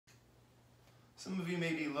Some of you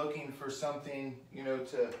may be looking for something,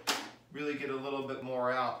 to really get a little bit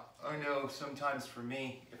more out. I know sometimes for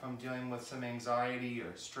me, if I'm dealing with some anxiety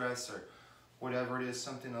or stress or whatever it is,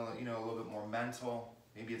 something, a little bit more mental,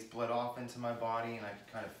 maybe it's bled off into my body and I can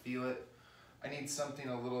kind of feel it. I need something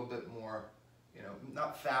a little bit more,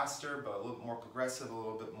 not faster, but a little bit more progressive, a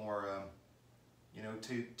little bit more,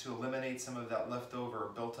 to eliminate some of that leftover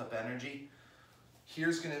built up energy.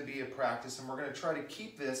 Here's going to be a practice, and we're going to try to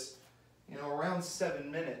keep this, around 7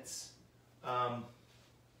 minutes.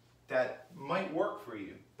 That might work for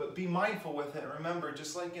you, but be mindful with it. Remember,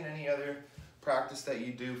 just like in any other practice that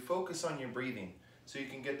you do, focus on your breathing so you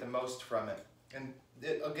can get the most from it. And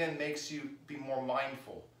it, again, makes you be more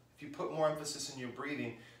mindful. If you put more emphasis in your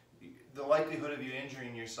breathing, the likelihood of you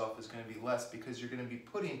injuring yourself is going to be less because you're going to be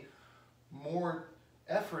putting more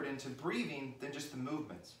effort into breathing than just the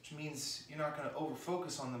movements, which means you're not going to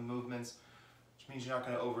over-focus on the movements, which means you're not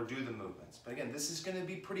going to overdo the movements. But again, this is going to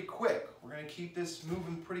be pretty quick. We're going to keep this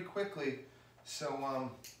moving pretty quickly, so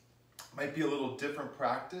might be a little different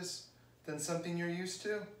practice than something you're used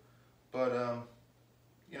to. But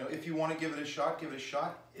if you want to give it a shot, give it a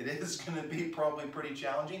shot. It is going to be probably pretty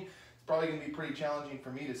challenging. It's probably going to be pretty challenging for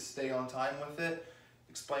me to stay on time with it,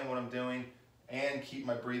 explain what I'm doing, and keep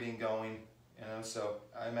my breathing going. So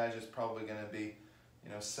I imagine it's probably going to be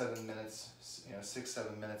 7 minutes,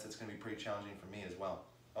 6-7 minutes. It's going to be pretty challenging for me as well.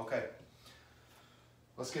 Okay,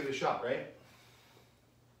 let's give it a shot, right?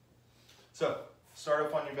 So start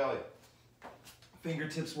off on your belly,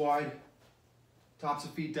 fingertips wide, tops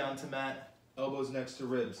of feet down to mat, elbows next to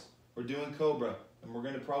ribs. We're doing cobra, and we're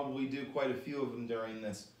going to probably do quite a few of them during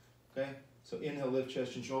this. Okay, so inhale, lift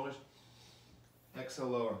chest and shoulders. Exhale,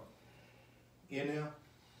 lower. Inhale,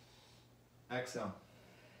 exhale.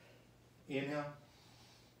 Inhale,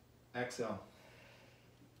 exhale.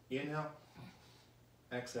 Inhale,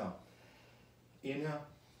 exhale. Inhale,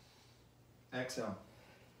 exhale.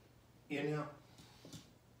 Inhale,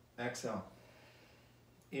 exhale.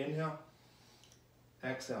 Inhale,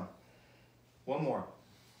 exhale. One more.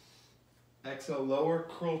 Exhale, lower,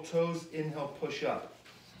 curl toes. Inhale, push up.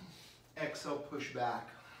 Exhale, push back.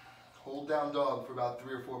 Hold down dog for about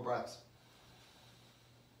 3 or 4 breaths.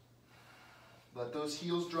 Let those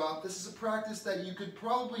heels drop. This is a practice that you could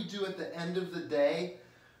probably do at the end of the day.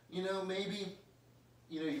 Maybe,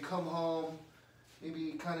 you come home, maybe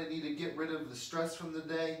you kind of need to get rid of the stress from the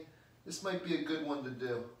day. This might be a good one to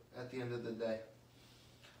do at the end of the day.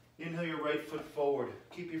 Inhale your right foot forward.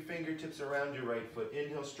 Keep your fingertips around your right foot.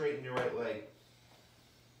 Inhale, straighten your right leg.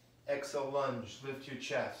 Exhale, lunge. Lift your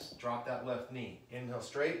chest. Drop that left knee. Inhale,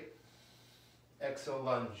 straight. Exhale,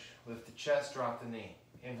 lunge. Lift the chest, drop the knee.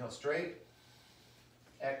 Inhale, straight.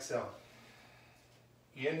 Exhale.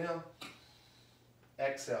 Inhale.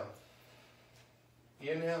 Exhale.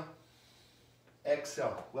 Inhale.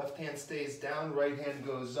 Exhale. Left hand stays down, right hand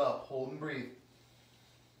goes up. Hold and breathe.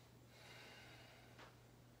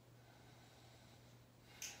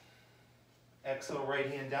 Exhale, right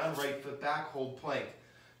hand down, right foot back, hold plank.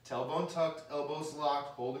 Tailbone tucked, elbows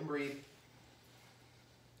locked, hold and breathe.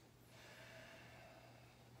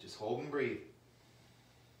 Just hold and breathe.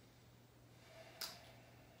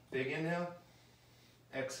 Big inhale.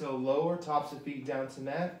 Exhale, lower, tops of feet down to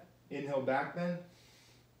mat. Inhale, back bend.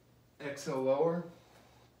 Exhale, lower.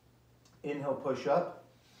 Inhale, push up.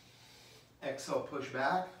 Exhale, push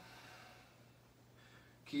back.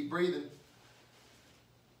 Keep breathing.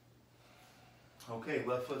 Okay,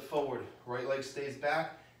 left foot forward. Right leg stays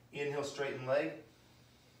back. Inhale, straighten leg.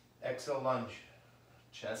 Exhale, lunge.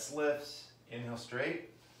 Chest lifts. Inhale, straight.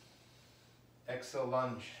 Exhale,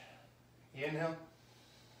 lunge. Inhale.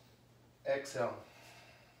 Exhale.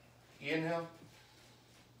 Inhale.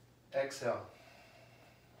 Exhale.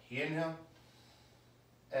 Inhale.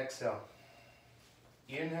 Exhale.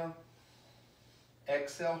 Inhale.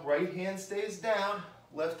 Exhale. Right hand stays down.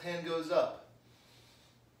 Left hand goes up.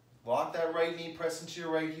 Lock that right knee, press into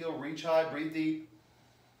your right heel, reach high, breathe deep.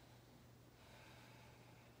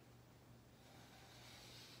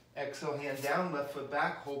 Exhale, hand down, left foot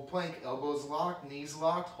back, hold plank, elbows locked, knees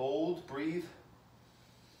locked, hold, breathe.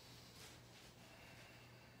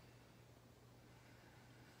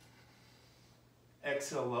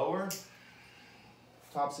 Exhale, lower.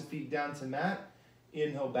 Tops of feet down to mat.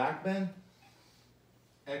 Inhale, back bend.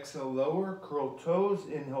 Exhale, lower, curl toes,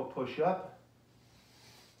 inhale, push up.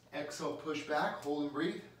 Exhale, push back, hold and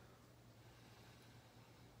breathe.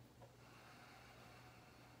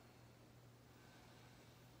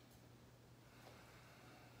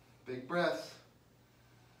 Big breath.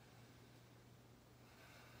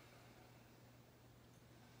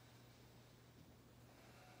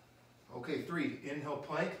 Okay, 3. Inhale,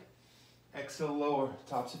 plank. Exhale, lower.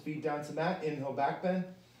 Tops of feet down to mat. Inhale, back bend.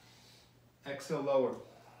 Exhale, lower.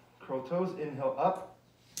 Curl toes. Inhale, up.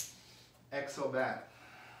 Exhale, back.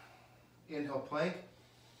 Inhale, plank.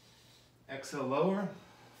 Exhale, lower.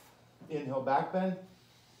 Inhale, back bend.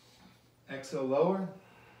 Exhale, lower.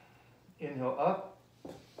 Inhale, up.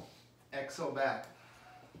 Exhale, back.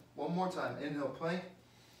 One more time. Inhale, plank.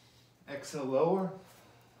 Exhale, lower.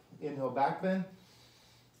 Inhale, back bend.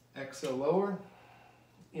 Exhale, lower.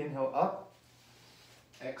 Inhale, up.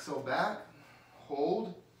 Exhale, back.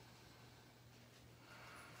 Hold.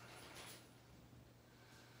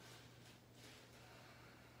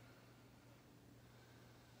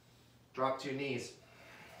 Drop to your knees.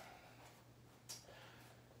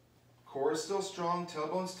 Core is still strong,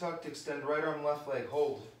 tailbone's tucked, extend right arm, left leg,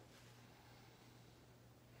 hold.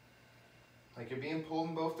 Like you're being pulled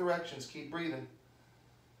in both directions, keep breathing.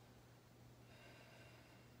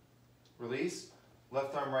 Release,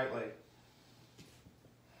 left arm, right leg.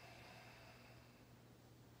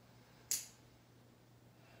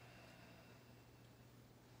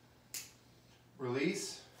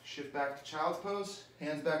 Release, shift back to child's pose,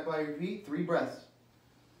 hands back by your feet, 3 breaths.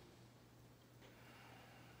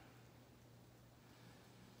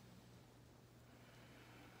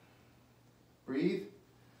 Breathe.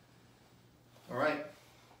 All right,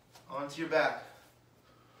 onto your back.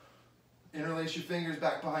 Interlace your fingers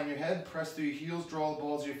back behind your head, press through your heels, draw the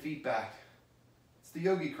balls of your feet back. It's the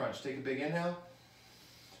yogi crunch. Take a big inhale.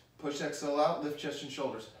 Push, exhale out, lift chest and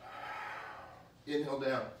shoulders. Inhale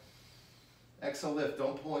down. Exhale, lift,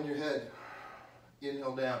 don't pull in your head.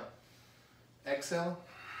 Inhale down. Exhale.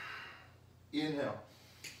 Inhale.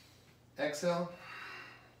 Exhale.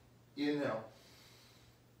 Inhale.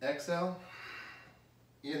 Exhale.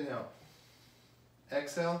 Inhale.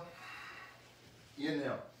 Exhale.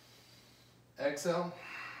 Inhale. Exhale.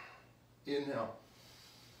 Inhale.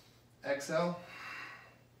 Exhale.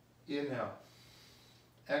 Inhale.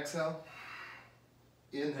 Exhale.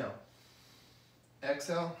 Inhale.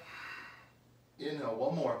 Exhale. Inhale.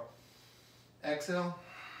 One more. Exhale.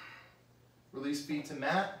 Release feet to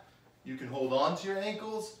mat. You can hold on to your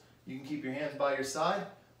ankles. You can keep your hands by your side.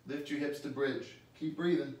 Lift your hips to bridge. Keep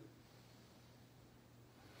breathing.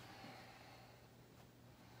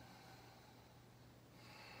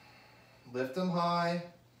 Lift them high.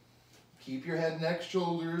 Keep your head, neck,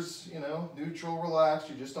 shoulders, neutral, relaxed.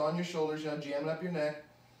 You're just on your shoulders. You're not jamming up your neck.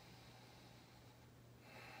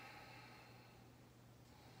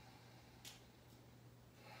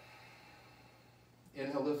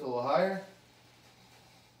 Inhale, lift a little higher.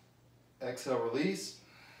 Exhale, release.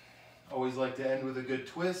 Always like to end with a good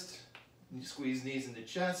twist. You squeeze knees into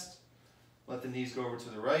chest. Let the knees go over to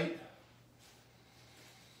the right.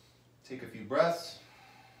 Take a few breaths.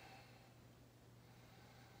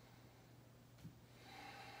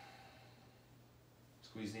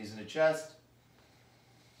 Squeeze knees into chest.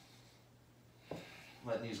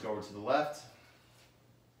 Let knees go over to the left.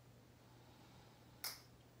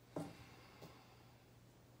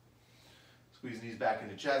 Squeeze knees back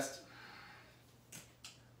into chest.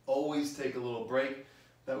 Always take a little break.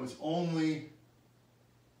 That was only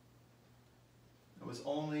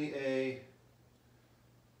a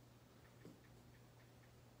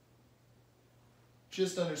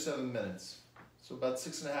just under 7 minutes. So about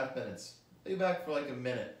 6.5 minutes. Lay back for like a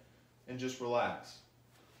minute and just relax.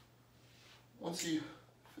 Once you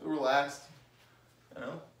feel relaxed,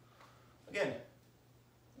 again,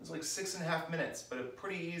 it's like 6.5 minutes, but a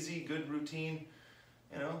pretty easy, good routine,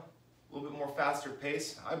 a little bit more faster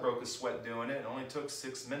pace. I broke a sweat doing it. It only took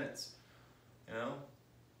 6 minutes,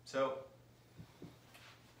 So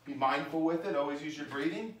be mindful with it. Always use your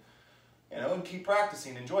breathing, and keep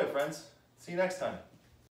practicing. Enjoy, friends. See you next time.